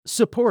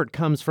Support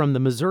comes from the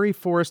Missouri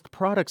Forest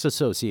Products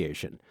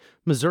Association.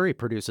 Missouri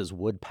produces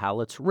wood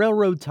pallets,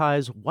 railroad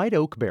ties, white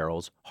oak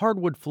barrels,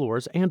 hardwood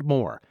floors, and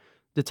more.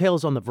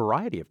 Details on the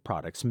variety of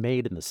products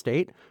made in the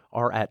state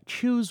are at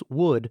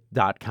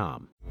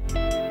choosewood.com.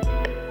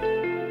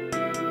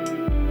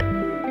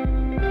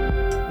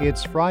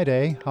 It's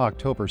Friday,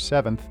 October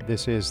 7th.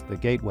 This is The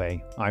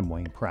Gateway. I'm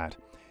Wayne Pratt.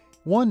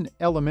 One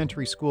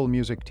elementary school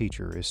music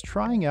teacher is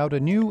trying out a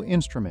new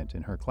instrument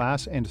in her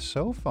class, and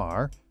so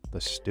far, the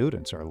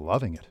students are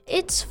loving it.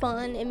 It's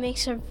fun. It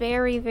makes a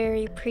very,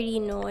 very pretty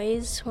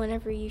noise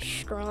whenever you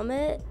strum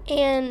it.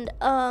 And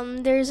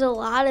there's a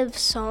lot of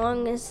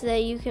songs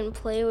that you can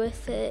play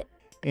with it.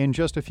 In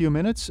just a few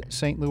minutes,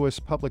 St. Louis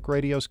Public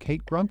Radio's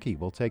Kate Grumke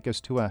will take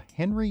us to a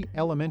Henry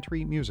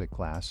Elementary music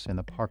class in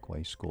the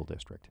Parkway School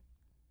District.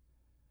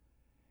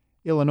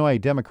 Illinois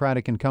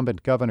Democratic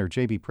incumbent Governor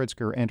J.B.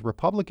 Pritzker and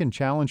Republican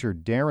challenger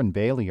Darren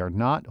Bailey are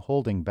not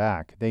holding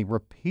back. They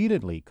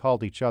repeatedly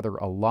called each other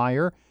a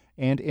liar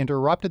and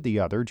interrupted the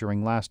other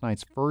during last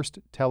night's first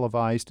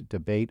televised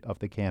debate of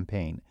the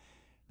campaign.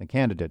 The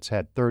candidates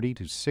had 30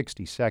 to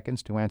 60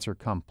 seconds to answer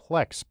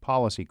complex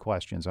policy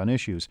questions on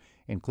issues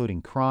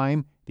including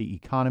crime, the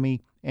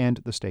economy,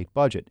 and the state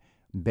budget.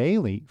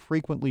 Bailey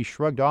frequently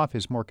shrugged off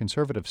his more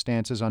conservative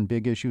stances on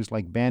big issues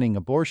like banning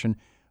abortion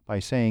by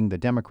saying the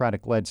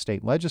Democratic-led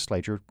state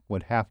legislature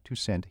would have to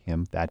send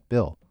him that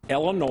bill.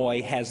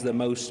 Illinois has the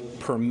most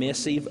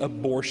permissive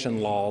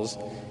abortion laws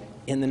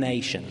in the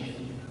nation.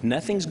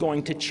 Nothing's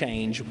going to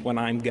change when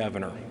I'm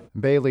governor.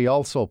 Bailey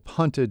also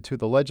punted to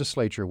the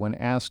legislature when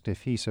asked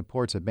if he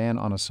supports a ban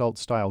on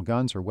assault-style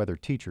guns or whether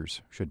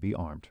teachers should be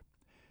armed.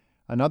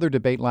 Another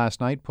debate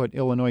last night put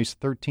Illinois'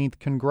 13th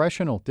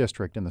congressional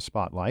district in the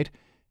spotlight.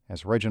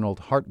 As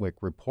Reginald Hartwick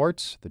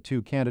reports, the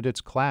two candidates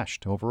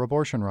clashed over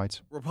abortion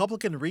rights.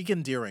 Republican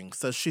Regan Deering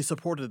says she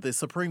supported the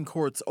Supreme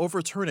Court's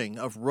overturning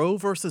of Roe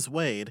v.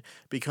 Wade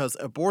because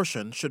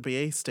abortion should be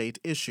a state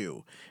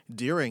issue.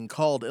 Deering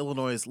called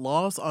Illinois'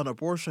 laws on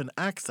abortion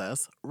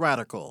access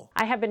radical.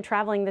 I have been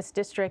traveling this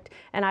district,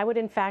 and I would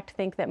in fact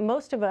think that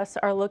most of us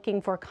are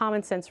looking for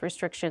common sense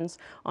restrictions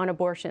on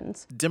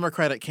abortions.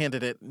 Democratic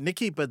candidate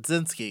Nikki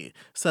Budzinski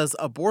says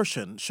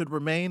abortion should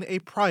remain a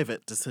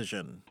private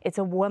decision. It's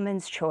a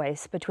woman's choice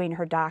between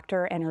her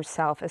doctor and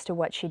herself as to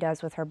what she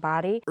does with her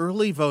body.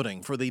 Early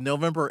voting for the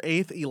November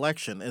 8th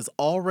election is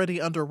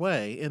already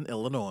underway in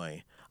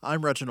Illinois.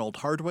 I'm Reginald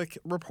Hardwick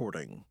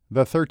reporting.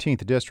 The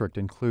 13th district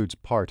includes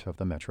part of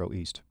the Metro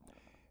East.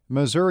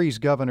 Missouri's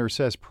governor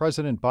says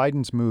President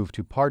Biden's move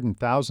to pardon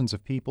thousands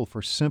of people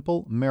for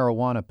simple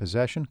marijuana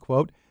possession,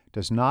 quote,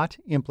 does not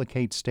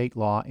implicate state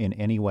law in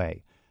any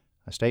way.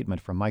 A statement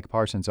from Mike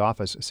Parsons'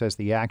 office says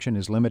the action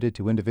is limited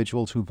to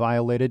individuals who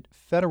violated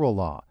federal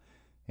law.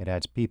 It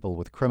adds people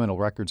with criminal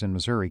records in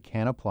Missouri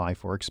can apply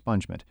for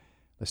expungement.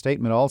 The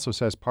statement also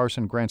says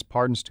Parson grants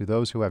pardons to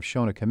those who have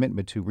shown a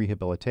commitment to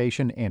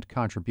rehabilitation and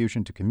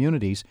contribution to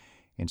communities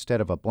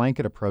instead of a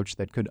blanket approach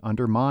that could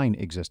undermine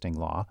existing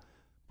law.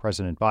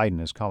 President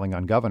Biden is calling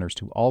on governors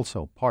to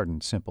also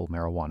pardon simple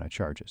marijuana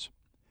charges.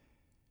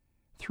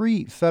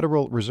 3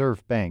 Federal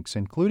Reserve banks,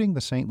 including the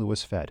St.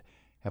 Louis Fed,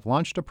 have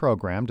launched a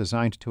program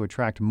designed to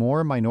attract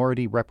more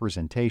minority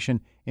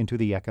representation into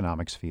the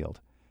economics field.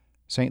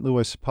 St.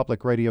 Louis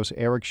Public Radio's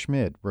Eric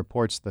Schmid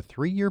reports the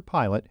 3-year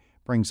pilot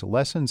brings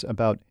lessons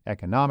about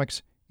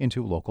economics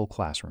into local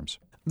classrooms.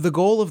 The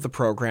goal of the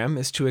program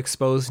is to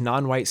expose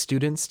non-white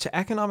students to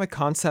economic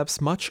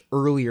concepts much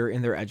earlier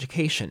in their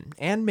education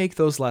and make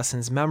those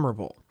lessons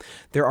memorable.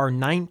 There are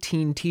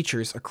 19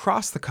 teachers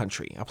across the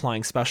country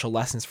applying special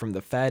lessons from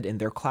the Fed in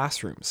their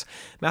classrooms.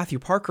 Matthew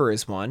Parker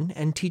is one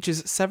and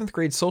teaches 7th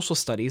grade social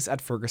studies at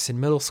Ferguson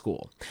Middle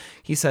School.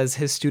 He says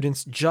his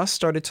students just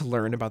started to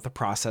learn about the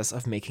process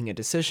of making a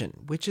decision,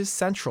 which is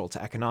central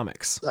to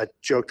economics. I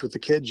joked with the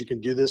kids, you can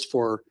do this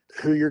for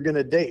who you're going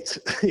to date.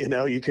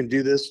 You can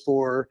do this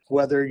for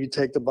whether you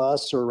take the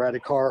bus or ride a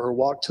car or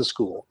walk to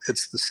school.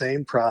 It's the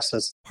same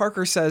process.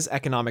 Parker says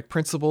economic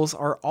principles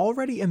are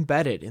already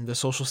embedded in the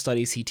social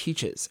studies he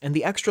teaches, and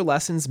the extra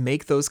lessons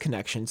make those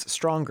connections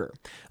stronger.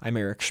 I'm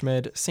Eric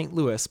Schmid, St.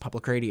 Louis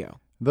Public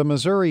Radio. The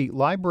Missouri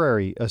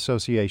Library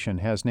Association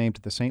has named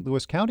the St.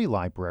 Louis County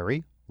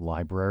Library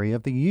Library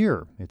of the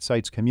Year. It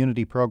cites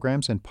community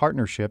programs and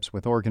partnerships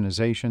with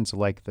organizations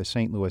like the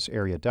St. Louis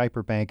Area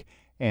Diaper Bank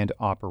and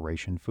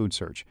Operation Food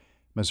Search.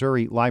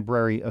 Missouri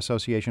Library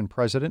Association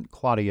President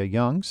Claudia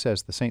Young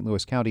says the St.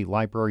 Louis County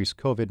Library's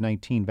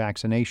COVID-19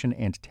 vaccination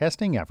and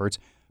testing efforts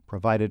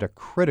provided a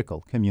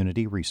critical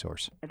community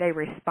resource. They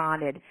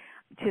responded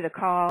to the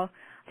call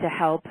to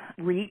help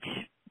reach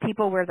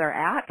people where they're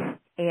at,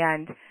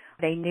 and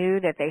they knew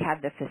that they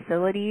had the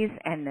facilities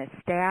and the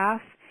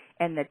staff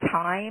and the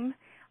time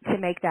to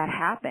make that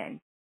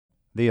happen.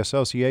 The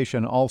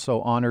association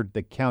also honored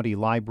the county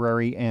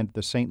library and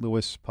the St.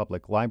 Louis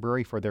Public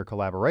Library for their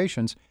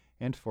collaborations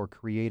and for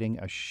creating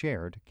a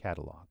shared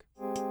catalog.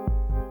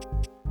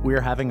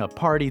 We're having a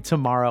party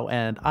tomorrow,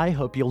 and I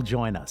hope you'll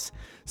join us.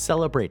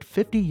 Celebrate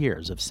 50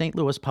 years of St.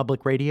 Louis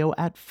Public Radio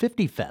at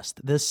 50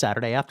 Fest this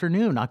Saturday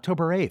afternoon,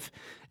 October 8th.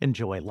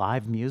 Enjoy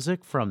live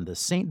music from the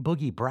St.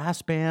 Boogie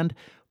Brass Band,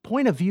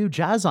 Point of View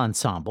Jazz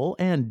Ensemble,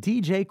 and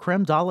DJ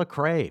Creme de la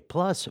Craie,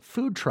 plus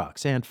food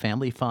trucks and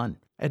family fun.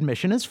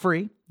 Admission is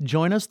free.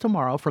 Join us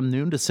tomorrow from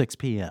noon to 6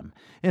 p.m.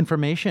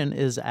 Information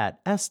is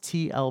at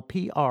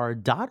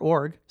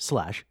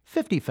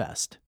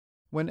stlpr.org/50fest.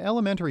 When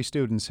elementary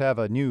students have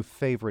a new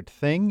favorite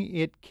thing,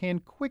 it can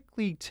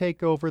quickly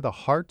take over the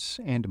hearts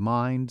and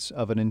minds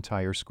of an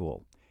entire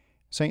school.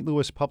 St.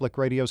 Louis Public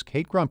Radio's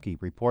Kate Grumke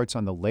reports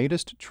on the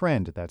latest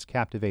trend that's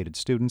captivated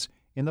students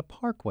in the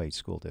Parkway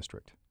School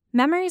District.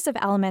 Memories of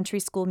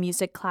elementary school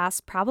music class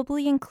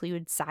probably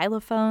include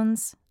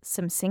xylophones,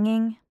 some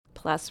singing,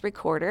 plus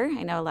recorder.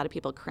 I know a lot of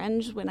people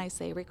cringe when I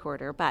say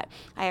recorder, but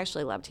I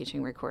actually love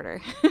teaching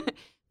recorder.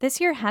 This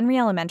year, Henry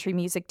Elementary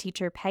music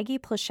teacher Peggy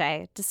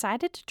Plesia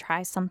decided to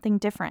try something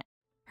different.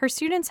 Her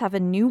students have a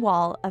new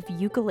wall of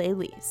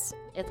ukuleles.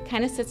 It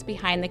kind of sits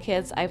behind the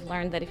kids. I've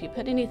learned that if you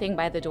put anything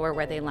by the door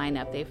where they line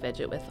up, they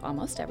fidget with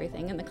almost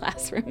everything in the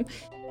classroom.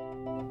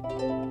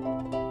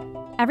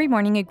 Every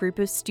morning, a group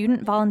of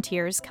student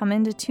volunteers come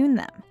in to tune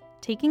them,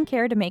 taking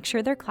care to make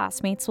sure their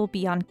classmates will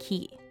be on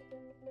key.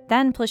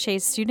 Then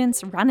Plesia's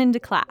students run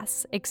into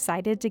class,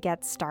 excited to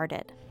get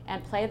started.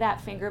 And play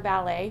that finger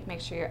ballet. Make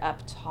sure you're up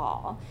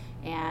tall.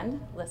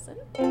 And listen.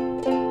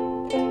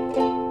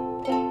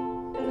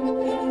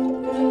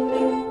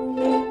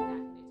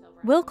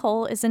 Will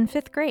Cole is in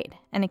 5th grade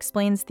and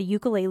explains the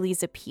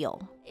ukulele's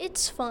appeal.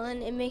 It's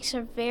fun. It makes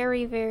a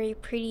very, very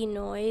pretty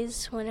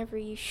noise whenever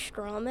you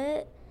strum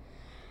it.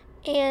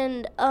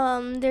 And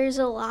there's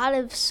a lot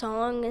of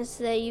songs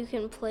that you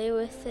can play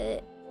with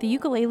it. The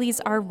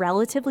ukuleles are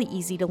relatively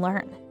easy to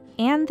learn,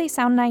 and they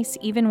sound nice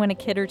even when a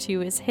kid or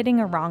two is hitting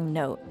a wrong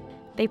note.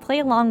 They play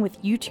along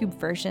with YouTube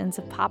versions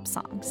of pop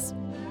songs.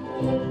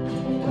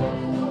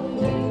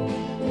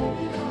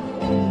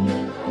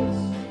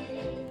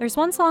 There's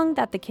one song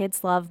that the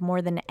kids love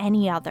more than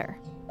any other.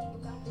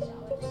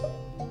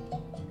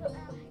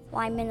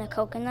 Lime in the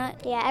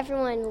Coconut. Yeah,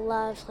 everyone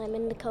loves Lime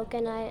in the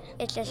Coconut.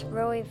 It's just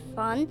really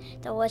fun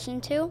to listen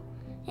to,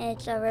 and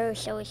it's a really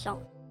silly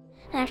song.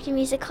 After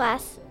music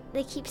class,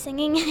 they keep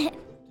singing it.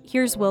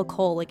 Here's Will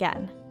Cole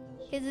again.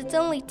 Because it's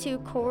only 2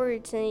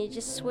 chords and you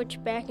just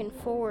switch back and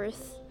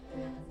forth.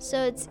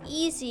 So it's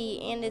easy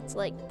and it's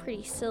like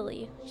pretty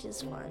silly, which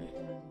is fun.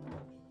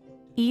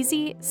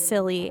 Easy,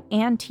 silly,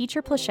 and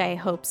Teacher Plesia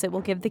hopes it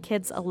will give the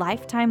kids a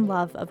lifetime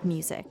love of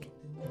music.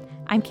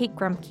 I'm Kate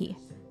Grumke,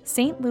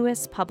 St.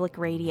 Louis Public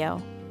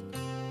Radio.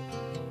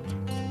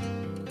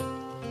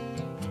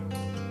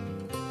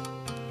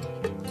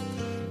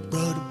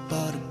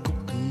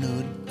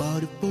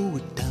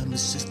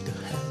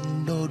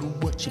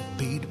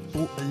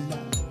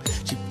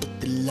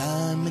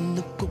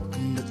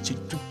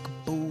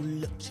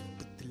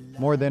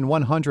 More than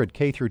 100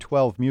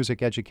 K-12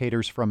 music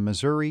educators from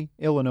Missouri,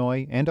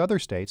 Illinois, and other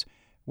states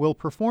will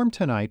perform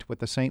tonight with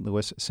the St.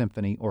 Louis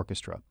Symphony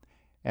Orchestra.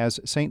 As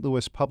St.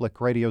 Louis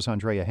Public Radio's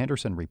Andrea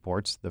Henderson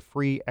reports, the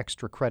free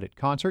extra credit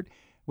concert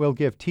will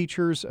give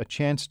teachers a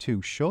chance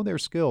to show their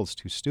skills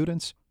to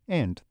students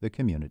and the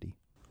community.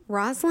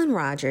 Rosalind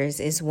Rogers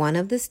is one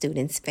of the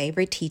students'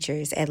 favorite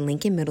teachers at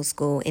Lincoln Middle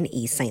School in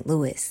East St.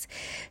 Louis.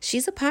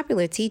 She's a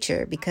popular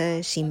teacher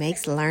because she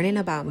makes learning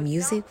about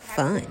music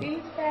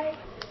fun.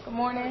 Good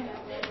morning.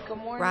 Good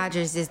morning.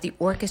 Rogers is the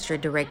orchestra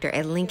director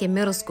at Lincoln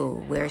Middle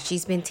School, where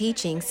she's been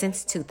teaching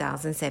since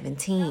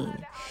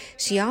 2017.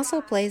 She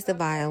also plays the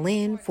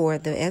violin for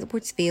the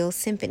Edwardsville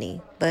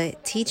Symphony,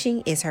 but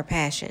teaching is her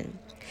passion.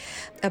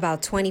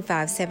 About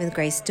 25 7th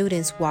grade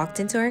students walked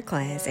into her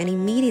class and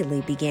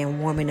immediately began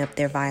warming up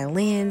their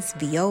violins,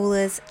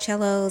 violas,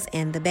 cellos,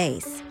 and the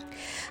bass.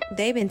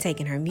 They've been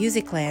taking her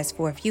music class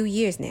for a few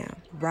years now.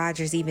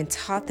 Rogers even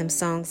taught them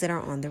songs that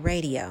are on the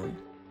radio.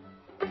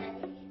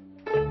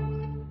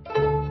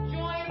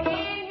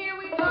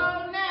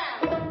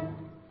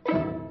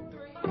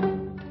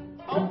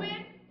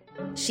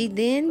 She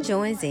then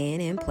joins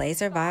in and plays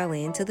her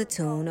violin to the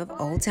tune of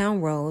Old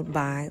Town Road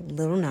by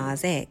Lil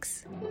Nas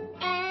X.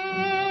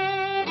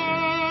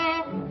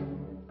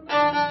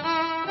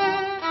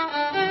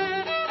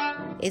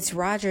 It's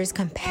Rogers'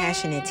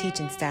 compassionate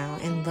teaching style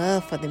and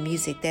love for the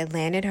music that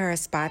landed her a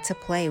spot to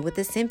play with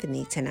the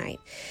symphony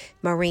tonight.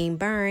 Maureen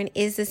Byrne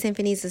is the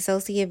symphony's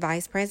Associate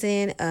Vice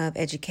President of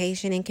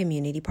Education and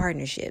Community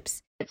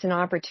Partnerships. It's an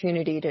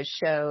opportunity to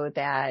show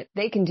that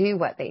they can do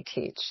what they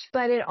teach,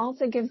 but it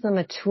also gives them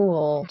a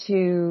tool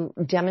to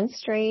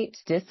demonstrate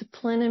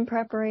discipline and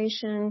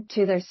preparation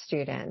to their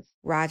students.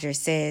 Rogers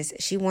says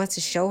she wants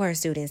to show her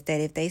students that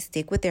if they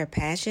stick with their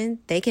passion,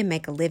 they can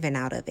make a living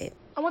out of it.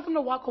 I want them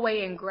to walk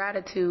away in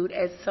gratitude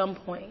at some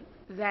point,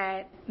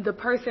 that the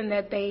person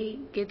that they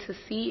get to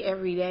see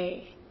every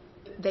day,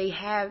 they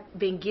have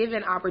been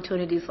given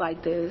opportunities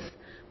like this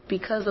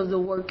because of the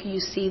work you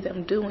see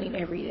them doing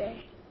every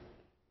day.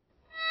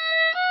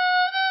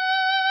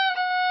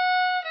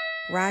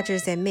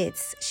 Rogers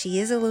admits she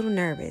is a little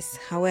nervous.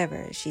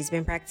 However, she's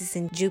been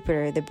practicing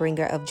Jupiter, the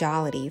bringer of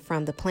jollity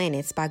from the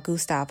planets by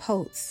Gustav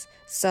Holst,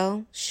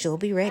 so she'll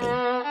be ready.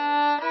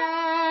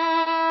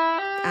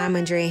 I'm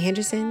Andrea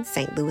Henderson,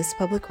 St. Louis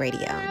Public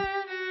Radio.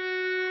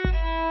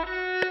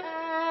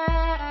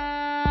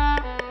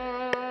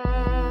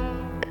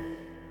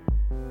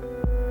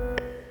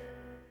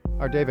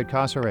 Our David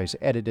Casares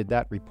edited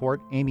that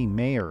report. Amy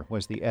Mayer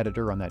was the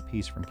editor on that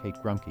piece from Kate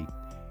Grumke.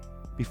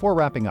 Before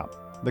wrapping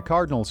up, the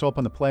Cardinals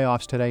open the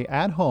playoffs today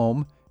at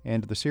home,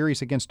 and the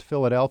series against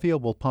Philadelphia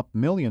will pump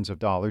millions of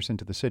dollars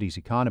into the city's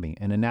economy.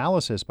 An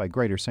analysis by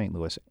Greater St.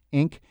 Louis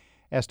Inc.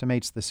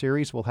 estimates the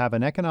series will have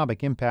an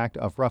economic impact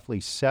of roughly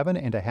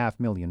 $7.5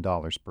 million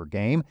per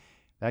game.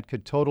 That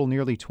could total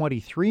nearly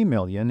 $23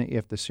 million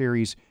if the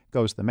series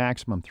goes the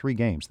maximum 3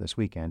 games this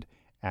weekend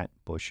at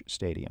Busch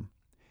Stadium.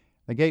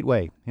 The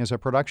Gateway is a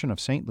production of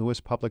St.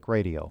 Louis Public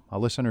Radio, a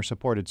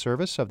listener-supported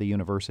service of the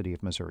University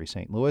of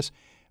Missouri-St. Louis.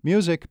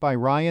 Music by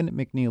Ryan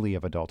McNeely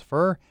of Adult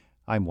Fur.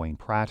 I'm Wayne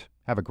Pratt.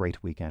 Have a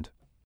great weekend.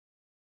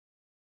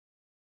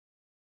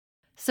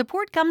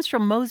 Support comes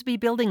from Mosby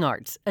Building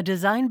Arts, a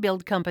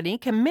design-build company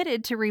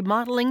committed to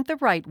remodeling the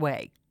right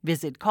way.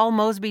 Visit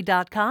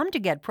callmosby.com to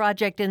get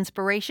project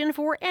inspiration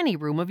for any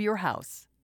room of your house.